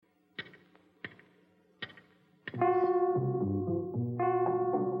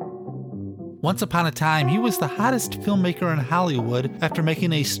Once upon a time, he was the hottest filmmaker in Hollywood after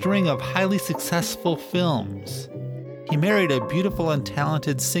making a string of highly successful films. He married a beautiful and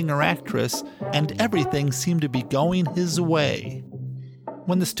talented singer-actress, and everything seemed to be going his way.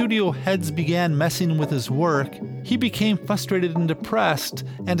 When the studio heads began messing with his work, he became frustrated and depressed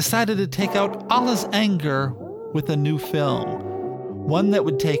and decided to take out all his anger with a new film, one that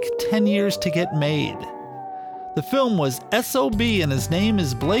would take 10 years to get made. The film was S.O.B. and his name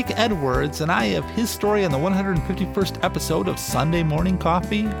is Blake Edwards, and I have his story on the 151st episode of Sunday Morning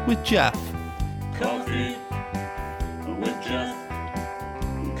Coffee with Jeff. Coffee with Jeff.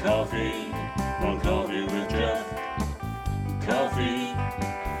 Coffee on Coffee with Jeff. Coffee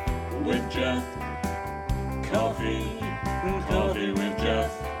with Jeff. Coffee on Coffee with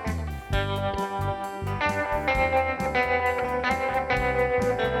Jeff.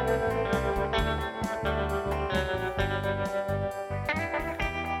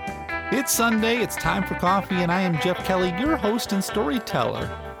 It's Sunday, it's time for coffee, and I am Jeff Kelly, your host and storyteller.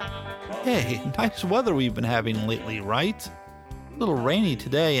 Hey, nice weather we've been having lately, right? A little rainy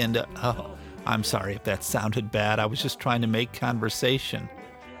today, and I'm sorry if that sounded bad. I was just trying to make conversation.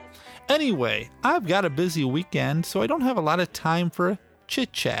 Anyway, I've got a busy weekend, so I don't have a lot of time for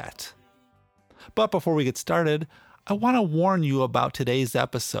chit-chat. But before we get started, I want to warn you about today's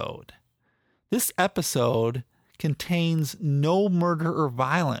episode. This episode contains no murder or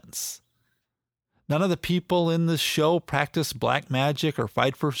violence. None of the people in this show practice black magic or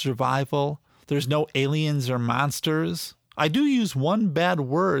fight for survival. There's no aliens or monsters. I do use one bad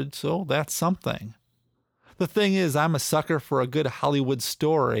word, so that's something. The thing is, I'm a sucker for a good Hollywood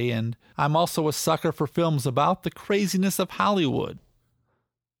story, and I'm also a sucker for films about the craziness of Hollywood.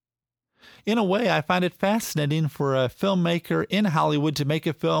 In a way, I find it fascinating for a filmmaker in Hollywood to make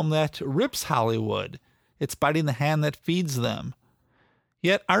a film that rips Hollywood. It's biting the hand that feeds them.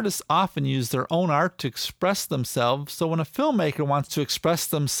 Yet artists often use their own art to express themselves, so when a filmmaker wants to express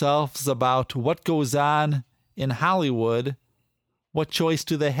themselves about what goes on in Hollywood, what choice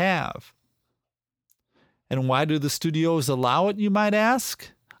do they have? And why do the studios allow it, you might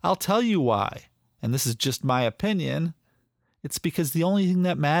ask? I'll tell you why, and this is just my opinion. It's because the only thing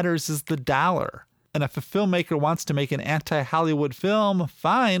that matters is the dollar. And if a filmmaker wants to make an anti-Hollywood film,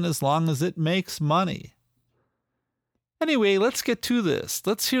 fine, as long as it makes money. Anyway, let's get to this.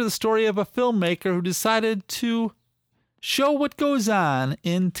 Let's hear the story of a filmmaker who decided to show what goes on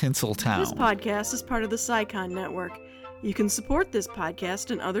in Tinseltown. This podcast is part of the SciCon Network. You can support this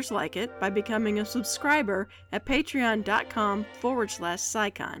podcast and others like it by becoming a subscriber at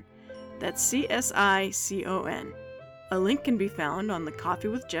patreon.com/SciCon. That's CSICON. A link can be found on the Coffee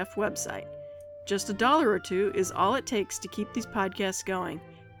with Jeff website. Just $1 or $2 is all it takes to keep these podcasts going.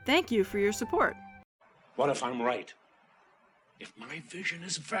 Thank you for your support. What if I'm right? If my vision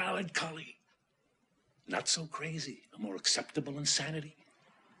is valid, Cully, not so crazy, a more acceptable insanity.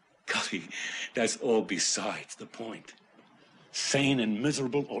 Cully, that's all besides the point. Sane and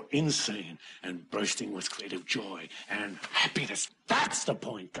miserable or insane and bursting with creative joy and happiness. That's the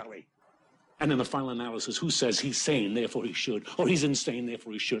point, Cully. And in the final analysis, who says he's sane, therefore he should, or he's insane,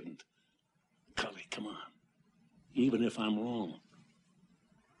 therefore he shouldn't? Cully, come on. Even if I'm wrong,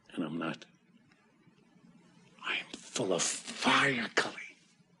 and I'm not, I'm full of fire, Cully.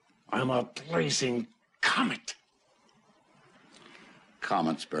 I'm a blazing comet.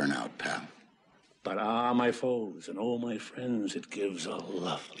 Comets burn out, pal. But my foes and all my friends, it gives a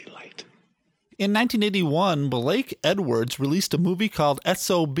lovely light. In 1981, Blake Edwards released a movie called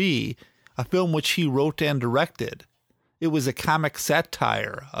S.O.B., a film which he wrote and directed. It was a comic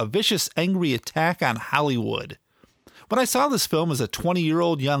satire, a vicious, angry attack on Hollywood. When I saw this film as a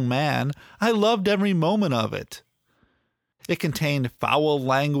 20-year-old young man, I loved every moment of it. It contained foul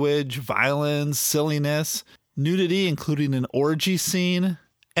language, violence, silliness, nudity including an orgy scene,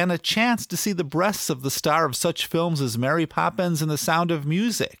 and a chance to see the breasts of the star of such films as Mary Poppins and The Sound of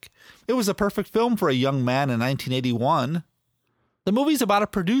Music. It was a perfect film for a young man in 1981. The movie's about a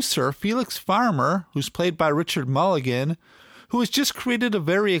producer, Felix Farmer, who's played by Richard Mulligan, who has just created a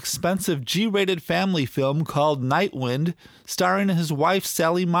very expensive G-rated family film called Nightwind, starring his wife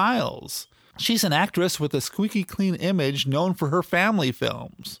Sally Miles. She's an actress with a squeaky clean image known for her family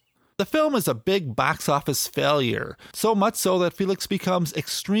films. The film is a big box office failure, so much so that Felix becomes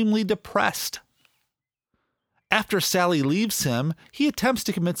extremely depressed. After Sally leaves him, he attempts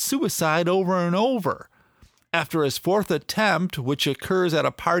to commit suicide over and over. After his fourth attempt, which occurs at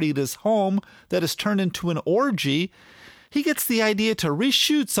a party at his home that is turned into an orgy, he gets the idea to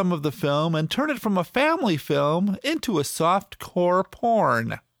reshoot some of the film and turn it from a family film into a soft-core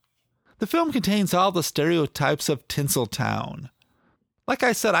porn. The film contains all the stereotypes of Tinseltown. Like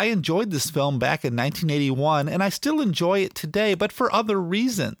I said, I enjoyed this film back in 1981, and I still enjoy it today, but for other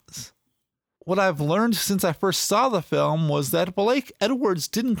reasons. What I've learned since I first saw the film was that Blake Edwards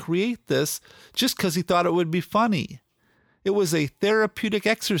didn't create this just because he thought it would be funny. It was a therapeutic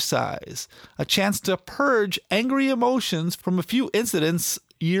exercise, a chance to purge angry emotions from a few incidents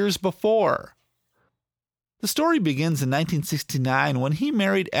years before. The story begins in 1969 when he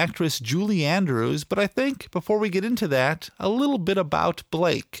married actress Julie Andrews, but I think, before we get into that, a little bit about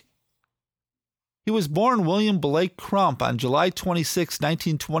Blake. He was born William Blake Crump on July 26,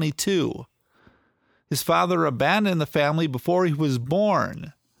 1922. His father abandoned the family before he was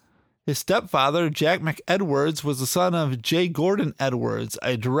born. His stepfather, Jack McEdwards, was the son of J. Gordon Edwards,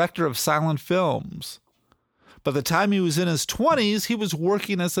 a director of silent films. By the time he was in his 20s, he was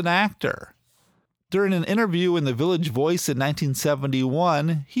working as an actor. During an interview in the Village Voice in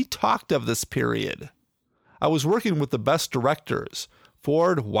 1971, he talked of this period. I was working with the best directors,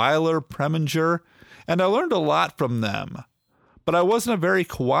 Ford, Weiler, Preminger, and I learned a lot from them. But I wasn't a very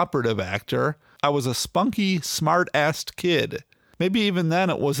cooperative actor. I was a spunky, smart-assed kid. Maybe even then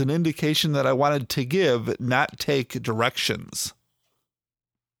it was an indication that I wanted to give, not take directions.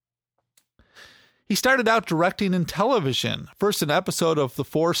 He started out directing in television, first an episode of the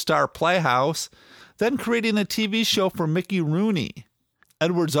Four-Star Playhouse, then creating a TV show for Mickey Rooney.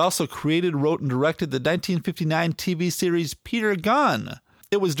 Edwards also created, wrote, and directed the 1959 TV series Peter Gunn.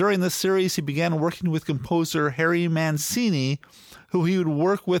 It was during this series he began working with composer Harry Mancini, who he would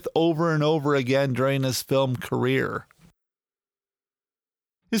work with over and over again during his film career.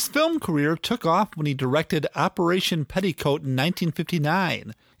 His film career took off when he directed Operation Petticoat in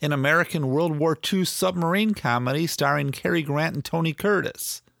 1959, an American World War II submarine comedy starring Cary Grant and Tony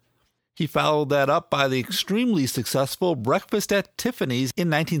Curtis. He followed that up by the extremely successful Breakfast at Tiffany's in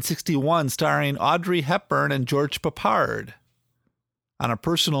 1961, starring Audrey Hepburn and George Peppard. On a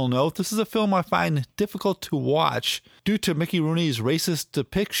personal note, this is a film I find difficult to watch due to Mickey Rooney's racist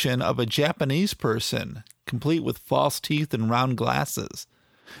depiction of a Japanese person, complete with false teeth and round glasses.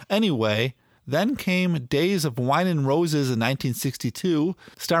 Anyway, then came Days of Wine and Roses in 1962,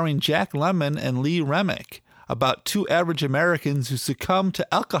 starring Jack Lemmon and Lee Remick, about two average Americans who succumb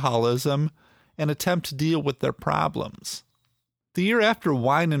to alcoholism and attempt to deal with their problems. The year after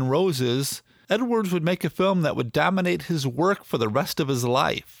Wine and Roses, Edwards would make a film that would dominate his work for the rest of his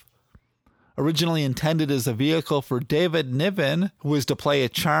life. Originally intended as a vehicle for David Niven, who was to play a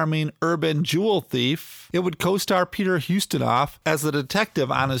charming urban jewel thief, it would co-star Peter Ustinov as the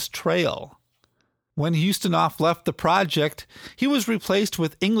detective on his trail. When Ustinov left the project, he was replaced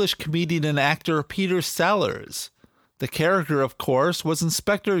with English comedian and actor Peter Sellers. The character, of course, was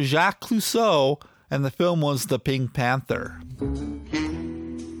Inspector Jacques Clouseau, and the film was The Pink Panther.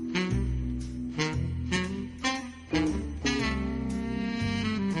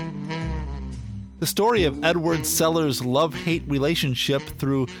 The story of Edward Sellers' love-hate relationship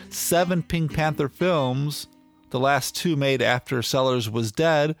through 7 Pink Panther films, the last 2 made after Sellers was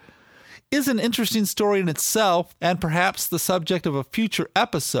dead, is an interesting story in itself and perhaps the subject of a future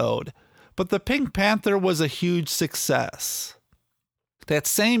episode, but The Pink Panther was a huge success. That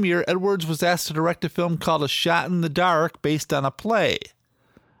same year, Edwards was asked to direct a film called A Shot in the Dark based on a play.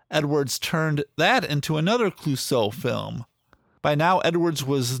 Edwards turned that into another Clouseau film. By now, Edwards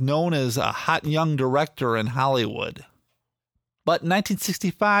was known as a hot young director in Hollywood. But in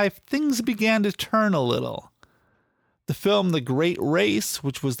 1965, things began to turn a little. The film The Great Race,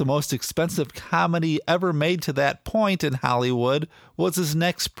 which was the most expensive comedy ever made to that point in Hollywood, was his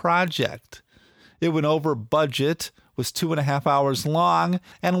next project. It went over budget, was 2.5 hours long,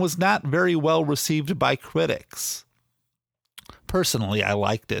 and was not very well received by critics. Personally, I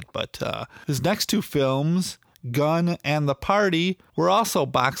liked it, but his next 2 films, Gun and The Party, were also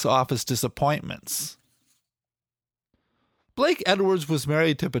box office disappointments. Blake Edwards was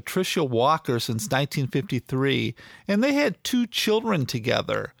married to Patricia Walker since 1953, and they had 2 children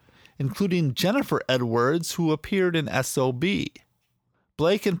together, including Jennifer Edwards, who appeared in S.O.B.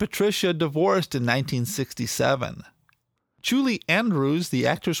 Blake and Patricia divorced in 1967. Julie Andrews, the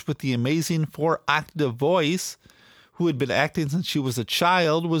actress with the amazing 4-octave voice, who had been acting since she was a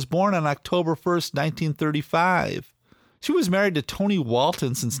child, was born on October 1st, 1935. She was married to Tony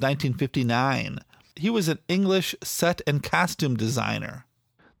Walton since 1959. He was an English set and costume designer.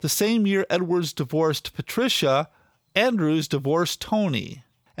 The same year Edwards divorced Patricia, Andrews divorced Tony,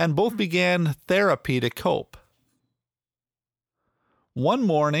 and both began therapy to cope. One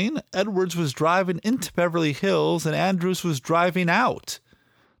morning, Edwards was driving into Beverly Hills and Andrews was driving out.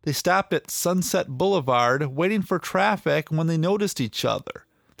 They stopped at Sunset Boulevard, waiting for traffic when they noticed each other.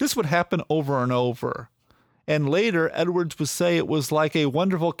 This would happen over and over. And later, Edwards would say it was like a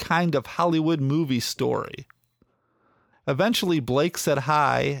wonderful kind of Hollywood movie story. Eventually, Blake said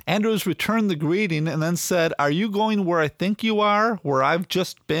hi. Andrews returned the greeting and then said, "Are you going where I think you are, where I've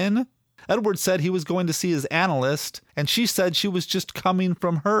just been?" Edwards said he was going to see his analyst, and she said she was just coming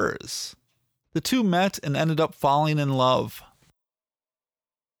from hers. The two met and ended up falling in love.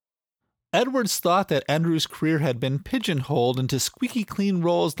 Edwards thought that Andrews' career had been pigeonholed into squeaky clean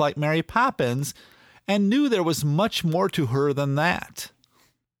roles like Mary Poppins, and knew there was much more to her than that.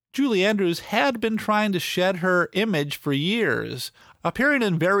 Julie Andrews had been trying to shed her image for years, appearing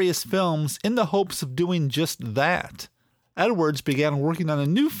in various films in the hopes of doing just that. Edwards began working on a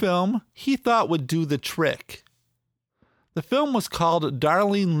new film he thought would do the trick. The film was called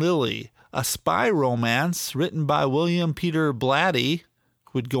Darling Lily, a spy romance written by William Peter Blatty,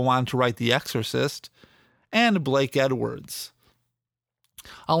 who would go on to write The Exorcist, and Blake Edwards.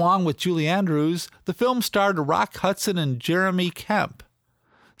 Along with Julie Andrews, the film starred Rock Hudson and Jeremy Kemp.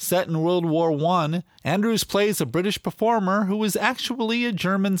 Set in World War I, Andrews plays a British performer who is actually a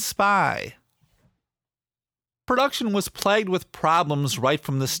German spy. Production was plagued with problems right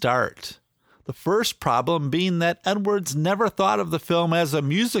from the start. The first problem being that Edwards never thought of the film as a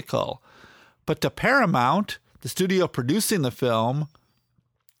musical, but to Paramount, the studio producing the film,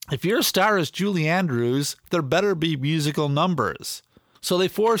 if your star is Julie Andrews, there better be musical numbers. So they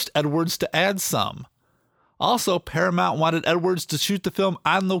forced Edwards to add some. Also, Paramount wanted Edwards to shoot the film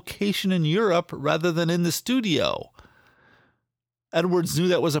on location in Europe rather than in the studio. Edwards knew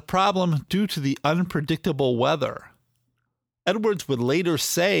that was a problem due to the unpredictable weather. Edwards would later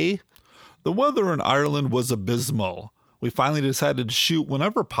say, "The weather in Ireland was abysmal. We finally decided to shoot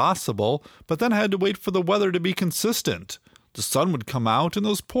whenever possible, but then had to wait for the weather to be consistent. The sun would come out and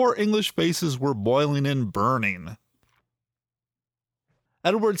those poor English faces were boiling and burning."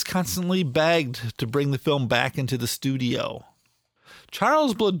 Edwards constantly begged to bring the film back into the studio.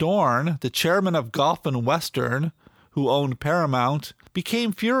 Charles Bladorn, the chairman of Gulf and Western, who owned Paramount,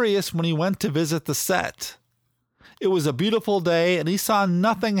 became furious when he went to visit the set. It was a beautiful day and he saw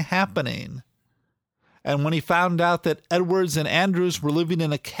nothing happening. And when he found out that Edwards and Andrews were living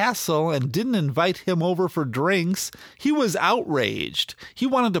in a castle and didn't invite him over for drinks, he was outraged. He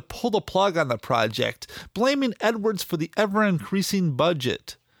wanted to pull the plug on the project, blaming Edwards for the ever-increasing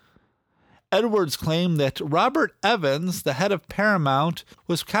budget. Edwards claimed that Robert Evans, the head of Paramount,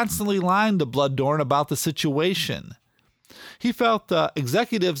 was constantly lying to Bladorn about the situation. He felt the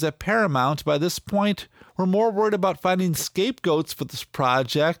executives at Paramount by this point were more worried about finding scapegoats for this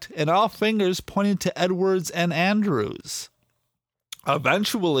project and all fingers pointing to Edwards and Andrews.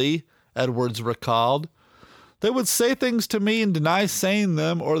 Eventually, Edwards recalled, they would say things to me and deny saying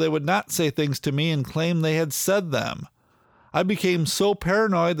them, or they would not say things to me and claim they had said them. I became so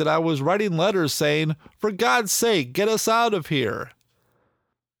paranoid that I was writing letters saying, "For God's sake, get us out of here."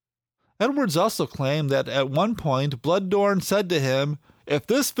 Edwards also claimed that at one point, Bladorn said to him, "If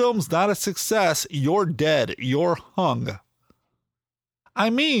this film's not a success, you're dead. You're hung." "I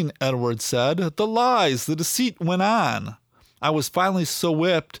mean," Edwards said, "the lies, the deceit went on. I was finally so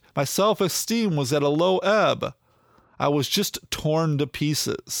whipped, my self-esteem was at a low ebb. I was just torn to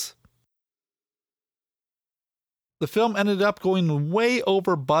pieces." The film ended up going way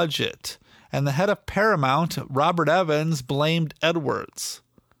over budget, and the head of Paramount, Robert Evans, blamed Edwards.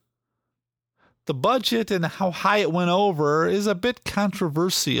 The budget and how high it went over is a bit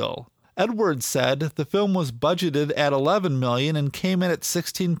controversial. Edwards said the film was budgeted at $11 million and came in at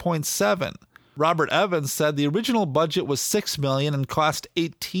 $16.7 million. Robert Evans said the original budget was $6 million and cost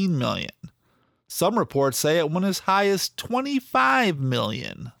 $18 million. Some reports say it went as high as $25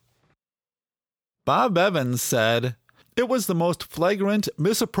 million. Bob Evans said, "It was the most flagrant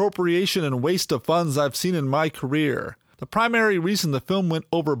misappropriation and waste of funds I've seen in my career. The primary reason the film went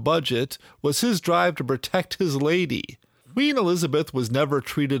over budget was his drive to protect his lady. Queen Elizabeth was never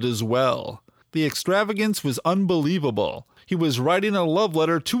treated as well. The extravagance was unbelievable. He was writing a love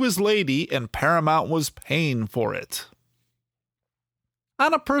letter to his lady, and Paramount was paying for it."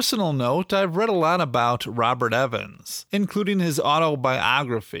 On a personal note, I've read a lot about Robert Evans, including his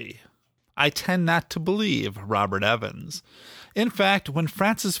autobiography. I tend not to believe Robert Evans. In fact, when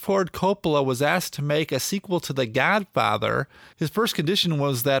Francis Ford Coppola was asked to make a sequel to The Godfather, his first condition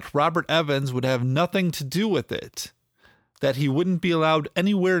was that Robert Evans would have nothing to do with it, that he wouldn't be allowed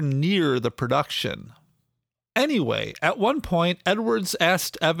anywhere near the production. Anyway, at one point, Edwards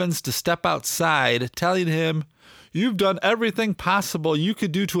asked Evans to step outside, telling him, "You've done everything possible you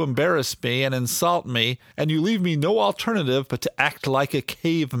could do to embarrass me and insult me, and you leave me no alternative but to act like a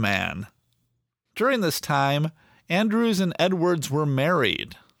caveman." During this time, Andrews and Edwards were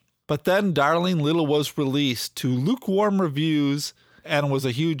married. But then Darling Little was released to lukewarm reviews and was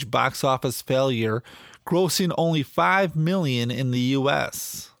a huge box office failure, grossing only $5 million in the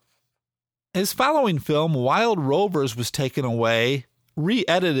U.S. His following film, Wild Rovers, was taken away,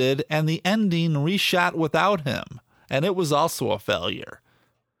 re-edited, and the ending reshot without him, and it was also a failure.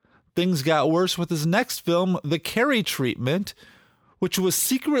 Things got worse with his next film, The Carey Treatment, which was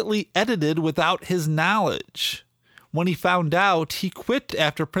secretly edited without his knowledge. When he found out, he quit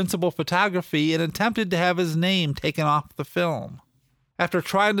after principal photography and attempted to have his name taken off the film. After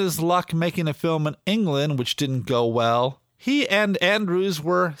trying his luck making a film in England, which didn't go well, he and Andrews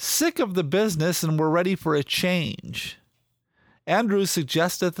were sick of the business and were ready for a change. Andrews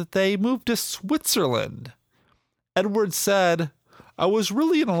suggested that they move to Switzerland. Edwards said, "I was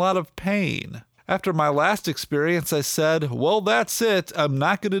really in a lot of pain. After my last experience, I said, well, that's it. I'm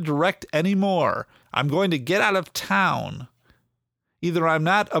not going to direct anymore. I'm going to get out of town. Either I'm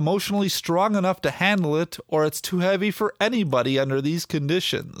not emotionally strong enough to handle it, or it's too heavy for anybody under these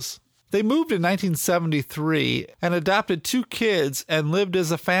conditions." They moved in 1973 and adopted 2 kids and lived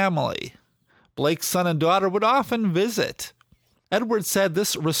as a family. Blake's son and daughter would often visit. Edwards said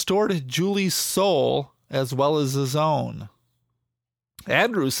this restored Julie's soul as well as his own.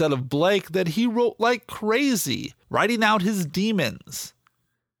 Andrews said of Blake that he wrote like crazy, writing out his demons.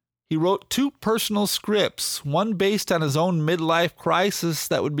 He wrote 2 personal scripts, one based on his own midlife crisis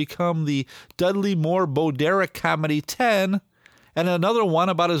that would become the Dudley Moore-Bo Derek comedy 10, and another one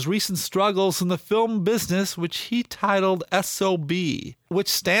about his recent struggles in the film business, which he titled SOB, which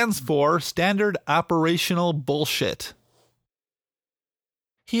stands for Standard Operational Bullshit.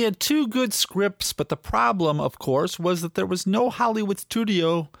 He had 2 good scripts, but the problem, of course, was that there was no Hollywood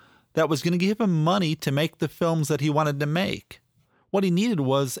studio that was going to give him money to make the films that he wanted to make. What he needed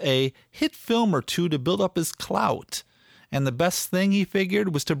was a hit film or 2 to build up his clout, and the best thing, he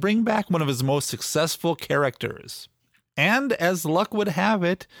figured, was to bring back one of his most successful characters. And, as luck would have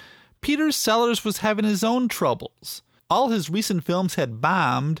it, Peter Sellers was having his own troubles. All his recent films had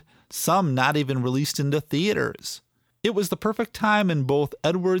bombed, some not even released into theaters. It was the perfect time in both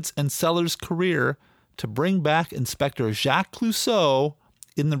Edwards and Sellers' career to bring back Inspector Jacques Clouseau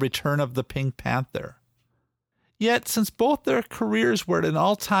in The Return of the Pink Panther. Yet, since both their careers were at an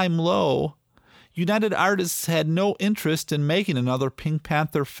all-time low, United Artists had no interest in making another Pink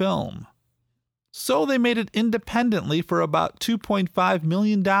Panther film. So they made it independently for about $2.5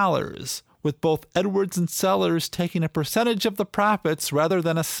 million, with both Edwards and Sellers taking a percentage of the profits rather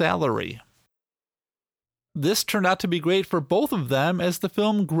than a salary. This turned out to be great for both of them as the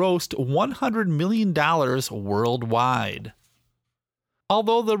film grossed $100 million worldwide.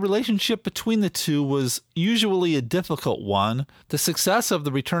 Although the relationship between the two was usually a difficult one, the success of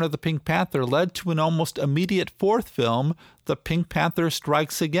The Return of the Pink Panther led to an almost immediate 4th film, The Pink Panther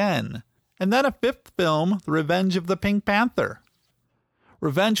Strikes Again, and then a 5th film, The Revenge of the Pink Panther.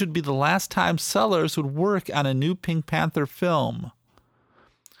 Revenge would be the last time Sellers would work on a new Pink Panther film.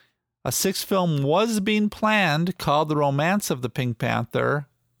 A 6th film was being planned called The Romance of the Pink Panther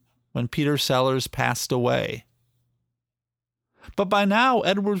when Peter Sellers passed away. But by now,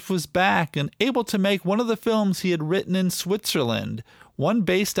 Edwards was back and able to make one of the films he had written in Switzerland, one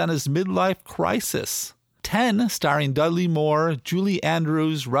based on his midlife crisis. 10, starring Dudley Moore, Julie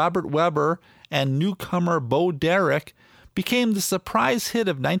Andrews, Robert Webber, and newcomer Bo Derek, became the surprise hit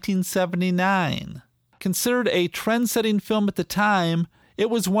of 1979. Considered a trend-setting film at the time, it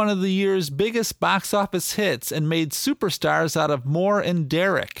was one of the year's biggest box office hits and made superstars out of Moore and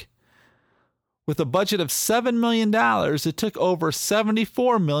Derek. With a budget of $7 million, it took over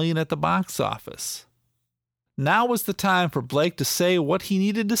 $74 million at the box office. Now was the time for Blake to say what he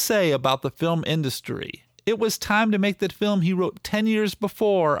needed to say about the film industry. It was time to make that film he wrote 10 years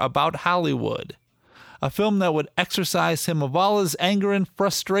before about Hollywood. A film that would exorcise him of all his anger and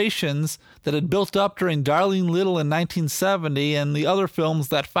frustrations that had built up during Darling Little in 1970 and the other films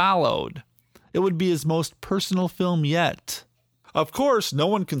that followed. It would be his most personal film yet. "Of course, no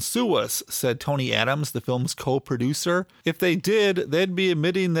one can sue us," said Tony Adams, the film's co-producer. "If they did, they'd be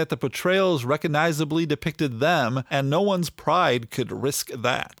admitting that the portrayals recognizably depicted them, and no one's pride could risk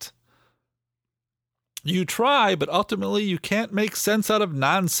that." "You try, but ultimately you can't make sense out of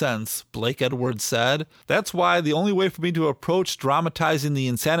nonsense," Blake Edwards said. "That's why the only way for me to approach dramatizing the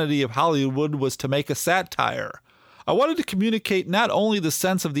insanity of Hollywood was to make a satire. I wanted to communicate not only the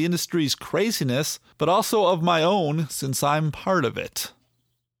sense of the industry's craziness, but also of my own, since I'm part of it."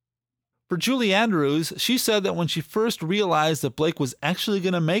 For Julie Andrews, she said that when she first realized that Blake was actually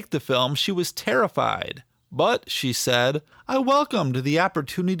going to make the film, she was terrified. But, she said, "I welcomed the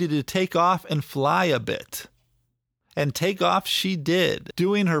opportunity to take off and fly a bit." And take off she did,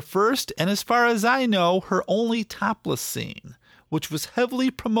 doing her first and, as far as I know, her only topless scene, which was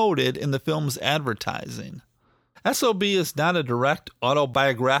heavily promoted in the film's advertising. SOB is not a direct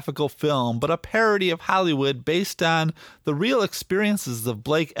autobiographical film, but a parody of Hollywood based on the real experiences of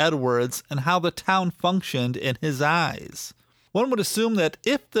Blake Edwards and how the town functioned in his eyes. One would assume that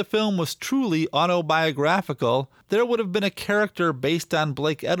if the film was truly autobiographical, there would have been a character based on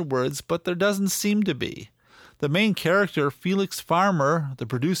Blake Edwards, but there doesn't seem to be. The main character, Felix Farmer, the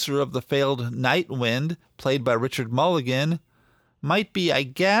producer of the failed Night Wind, played by Richard Mulligan, might be, I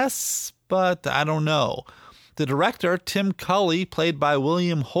guess, but I don't know. The director, Tim Cully, played by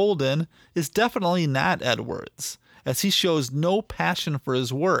William Holden, is definitely not Edwards, as he shows no passion for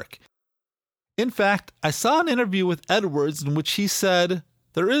his work. In fact, I saw an interview with Edwards in which he said,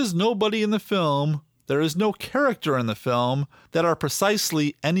 "There is nobody in the film, there is no character in the film that are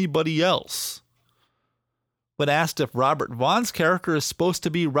precisely anybody else." When asked if Robert Vaughn's character is supposed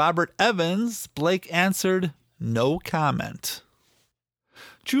to be Robert Evans, Blake answered, "No comment."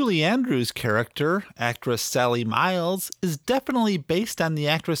 Julie Andrews' character, actress Sally Miles, is definitely based on the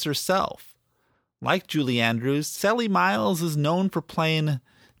actress herself. Like Julie Andrews, Sally Miles is known for playing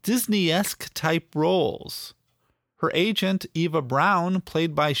Disney-esque type roles. Her agent, Eva Brown,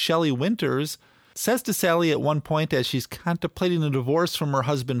 played by Shelley Winters, says to Sally at one point as she's contemplating a divorce from her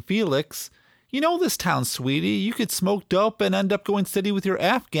husband Felix, "You know this town, sweetie. You could smoke dope and end up going steady with your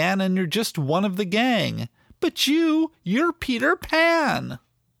Afghan and you're just one of the gang. But you're Peter Pan."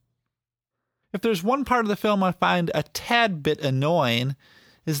 If there's one part of the film I find a tad bit annoying,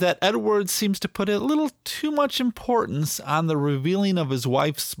 is that Edwards seems to put a little too much importance on the revealing of his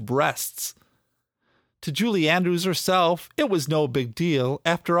wife's breasts. To Julie Andrews herself, it was no big deal.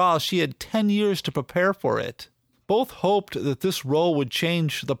 After all, she had 10 years to prepare for it. Both hoped that this role would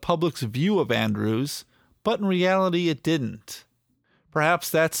change the public's view of Andrews, but in reality it didn't. Perhaps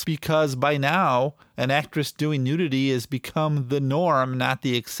that's because by now, an actress doing nudity has become the norm, not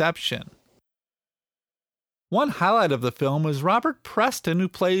the exception. One highlight of the film is Robert Preston, who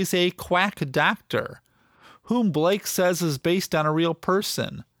plays a quack doctor, whom Blake says is based on a real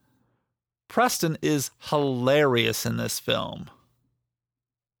person. Preston is hilarious in this film.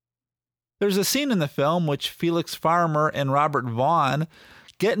 There's a scene in the film which Felix Farmer and Robert Vaughn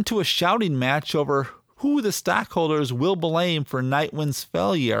get into a shouting match over who the stockholders will blame for Nightwind's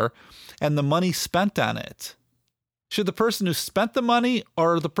failure and the money spent on it. Should the person who spent the money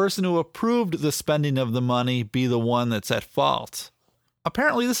or the person who approved the spending of the money be the one that's at fault?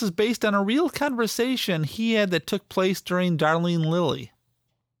 Apparently this is based on a real conversation he had that took place during Darlene Lilly.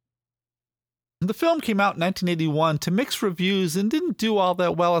 The film came out in 1981 to mixed reviews and didn't do all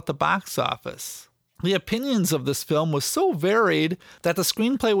that well at the box office. The opinions of this film was so varied that the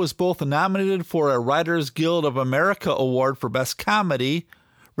screenplay was both nominated for a Writers Guild of America Award for Best Comedy,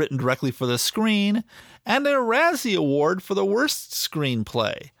 written directly for the screen, and a Razzie Award for the Worst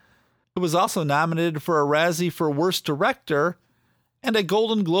Screenplay. It was also nominated for a Razzie for Worst Director and a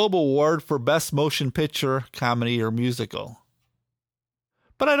Golden Globe Award for Best Motion Picture, Comedy, or Musical.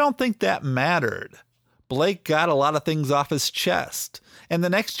 But I don't think that mattered. Blake got a lot of things off his chest, and the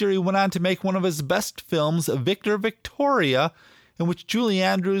next year he went on to make one of his best films, Victor Victoria, in which Julie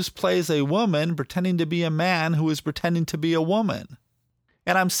Andrews plays a woman pretending to be a man who is pretending to be a woman.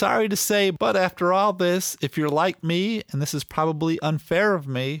 And I'm sorry to say, but after all this, if you're like me, and this is probably unfair of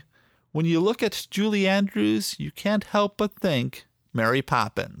me, when you look at Julie Andrews, you can't help but think Mary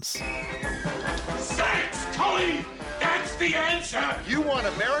Poppins. Thanks, Tully! That's the answer! You want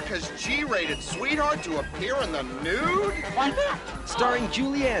America's G-rated sweetheart to appear in the nude? Why not? Starring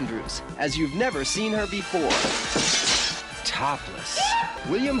Julie Andrews, as you've never seen her before. Topless.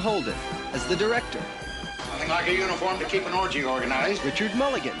 William Holden, as the director. Nothing like a uniform to keep an orgy organized. Richard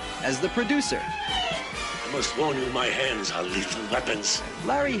Mulligan, as the producer. I must warn you, my hands are lethal weapons.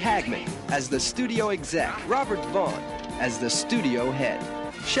 Larry Hagman, as the studio exec. Robert Vaughn, as the studio head.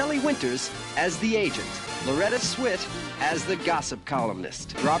 Shelley Winters, as the agent. Loretta Swit, as the gossip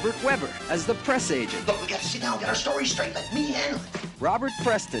columnist. Robert Weber, as the press agent. Look, we gotta sit down and get our story straight. Let me handle it. Robert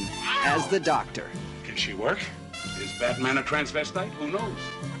Preston, as the doctor. Can she work? Is Batman a transvestite? Who knows?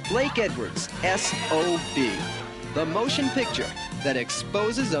 Blake Edwards, S.O.B., the motion picture that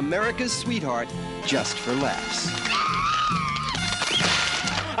exposes America's sweetheart just for laughs.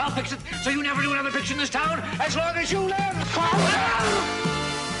 I'll fix it so you never do another picture in this town as long as you live.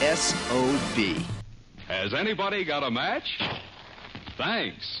 S.O.B. Has anybody got a match?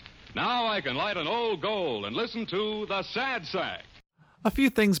 Thanks. Now I can light an old gold and listen to the Sad Sack. A few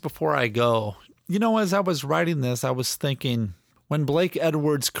things before I go. You know, as I was writing this, I was thinking, when Blake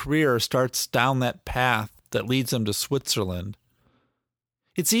Edwards' career starts down that path, that leads him to Switzerland.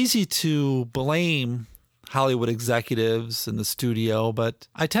 It's easy to blame Hollywood executives in the studio, but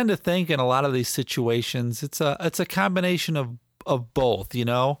I tend to think in a lot of these situations, it's a combination of both, you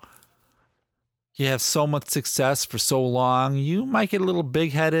know? You have so much success for so long, you might get a little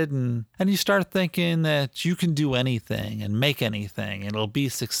big-headed and you start thinking that you can do anything and make anything and it'll be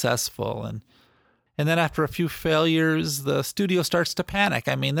successful. And then after a few failures, the studio starts to panic.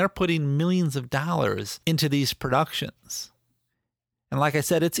 I mean, they're putting millions of dollars into these productions. And like I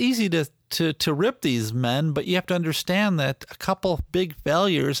said, it's easy to rip these men, but you have to understand that a couple big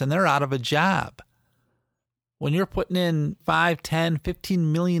failures and they're out of a job. When you're putting in $5, $10, $15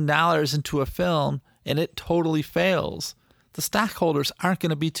 million into a film and it totally fails, the stockholders aren't going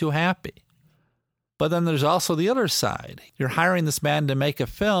to be too happy. But then there's also the other side. You're hiring this man to make a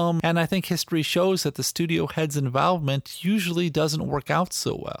film, and I think history shows that the studio head's involvement usually doesn't work out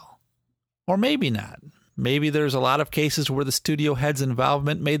so well. Or maybe not. Maybe there's a lot of cases where the studio head's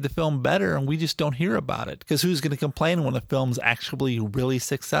involvement made the film better and we just don't hear about it, because who's going to complain when the film's actually really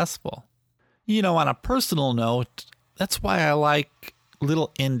successful? You know, on a personal note, that's why I like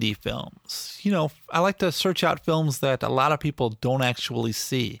little indie films. You know, I like to search out films that a lot of people don't actually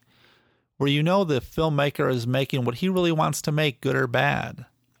see, where you know the filmmaker is making what he really wants to make, good or bad.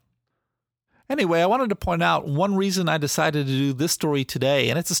 Anyway, I wanted to point out one reason I decided to do this story today,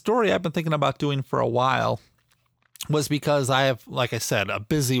 and it's a story I've been thinking about doing for a while, was because I have, like I said, a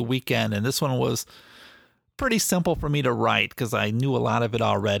busy weekend, and this one was pretty simple for me to write because I knew a lot of it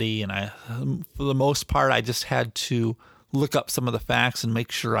already, and for the most part, I just had to look up some of the facts and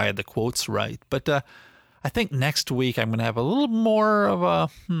make sure I had the quotes right. But I think next week I'm going to have a little more of a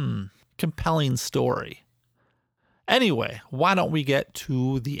compelling story. Anyway, why don't we get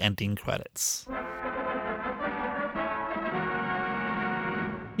to the ending credits?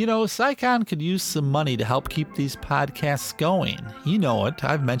 You know, Sycon could use some money to help keep these podcasts going. You know it.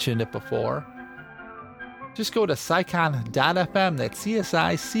 I've mentioned it before. Just go to Sycon.fm, that's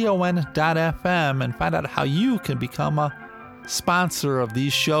CSICON.fm, and find out how you can become a sponsor of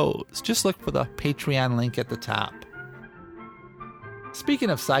these shows. Just look for the Patreon link at the top. Speaking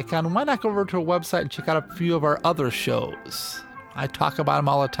of Sycon, why not go over to our website and check out a few of our other shows? I talk about them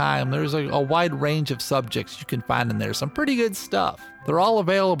all the time. There's a wide range of subjects you can find in there. Some pretty good stuff. They're all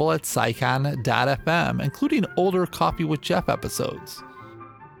available at Sycon.fm, including older Coffee with Jeff episodes.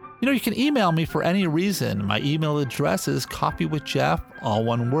 You know, you can email me for any reason. My email address is coffeewithjeff, all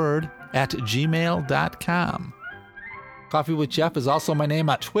one word, @gmail.com. Coffee with Jeff is also my name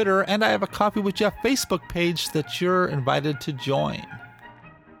on Twitter, and I have a Coffee with Jeff Facebook page that you're invited to join.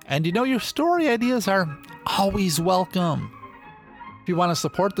 And you know, your story ideas are always welcome. If you want to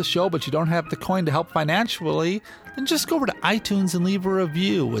support the show but you don't have the coin to help financially, then just go over to iTunes and leave a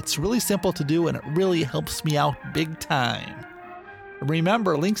review. It's really simple to do, and it really helps me out big time.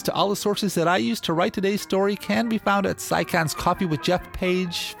 Remember, links to all the sources that I used to write today's story can be found at Sycon's Coffee with Jeff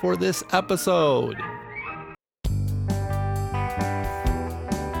page for this episode.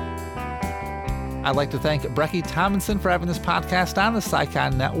 I'd like to thank Brecky Tomlinson for having this podcast on the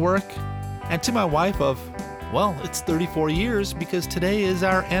Sycon Network, and to my wife of, well, it's 34 years because today is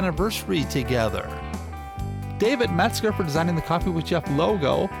our anniversary together. David Metzger for designing the Coffee with Jeff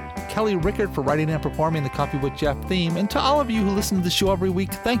logo, Kelly Rickard for writing and performing the Coffee with Jeff theme, and to all of you who listen to the show every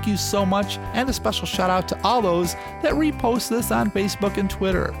week, thank you so much, and a special shout out to all those that repost this on Facebook and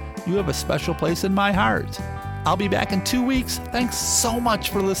Twitter. You have a special place in my heart. I'll be back in 2 weeks. Thanks so much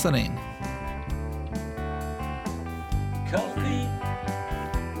for listening. Coffee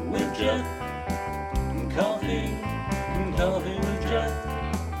with Jeff. Coffee with Jeff.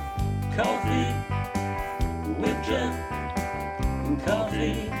 Coffee with Jeff.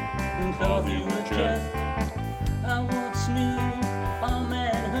 Coffee with Jeff. I once knew a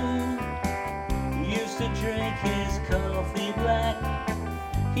man who used to drink his coffee black.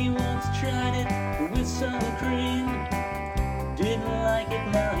 He once tried it with some cream. Didn't like it,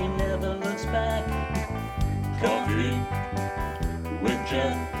 now he never looks back. Coffee with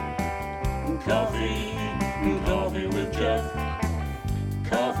Jeff. Coffee with Jeff.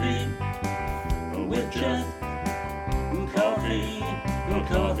 Coffee with Jeff.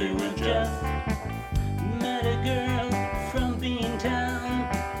 Coffee with Jeff. Met a girl from Beantown.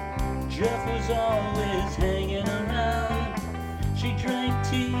 Jeff was always hanging around. She drank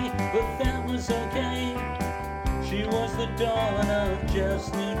tea, but that was okay. She was the dawn of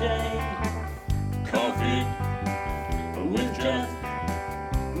Jeff's new day. Coffee with Jeff.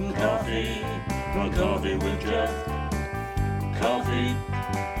 Coffee with Jeff. Coffee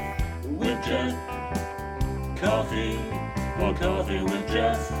with Jeff. Coffee with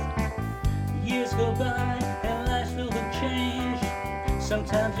Jeff. Years go by and life's filled with change.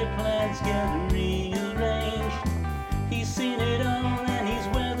 Sometimes your plans get rearranged. He's seen it all and he's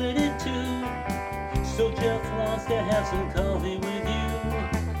weathered it too. So Jeff wants to have some coffee with you.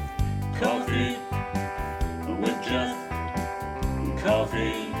 Coffee with Jeff.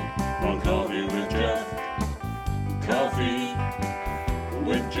 Coffee on Coffee with Jeff. Coffee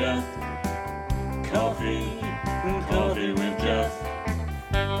with Jeff. Coffee with Jeff. Coffee with Jeff.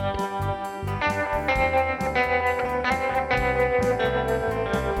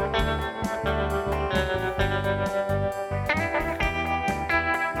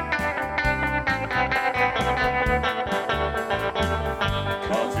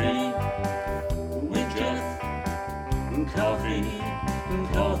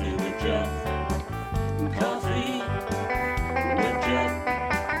 Coffee with Jeff. Coffee with Jeff.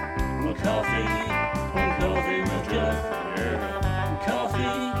 Coffee with Jeff.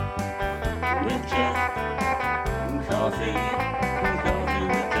 Coffee with Jeff. Coffee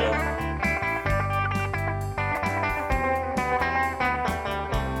with Jeff.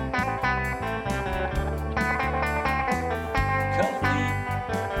 Coffee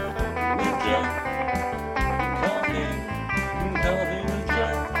with Jeff.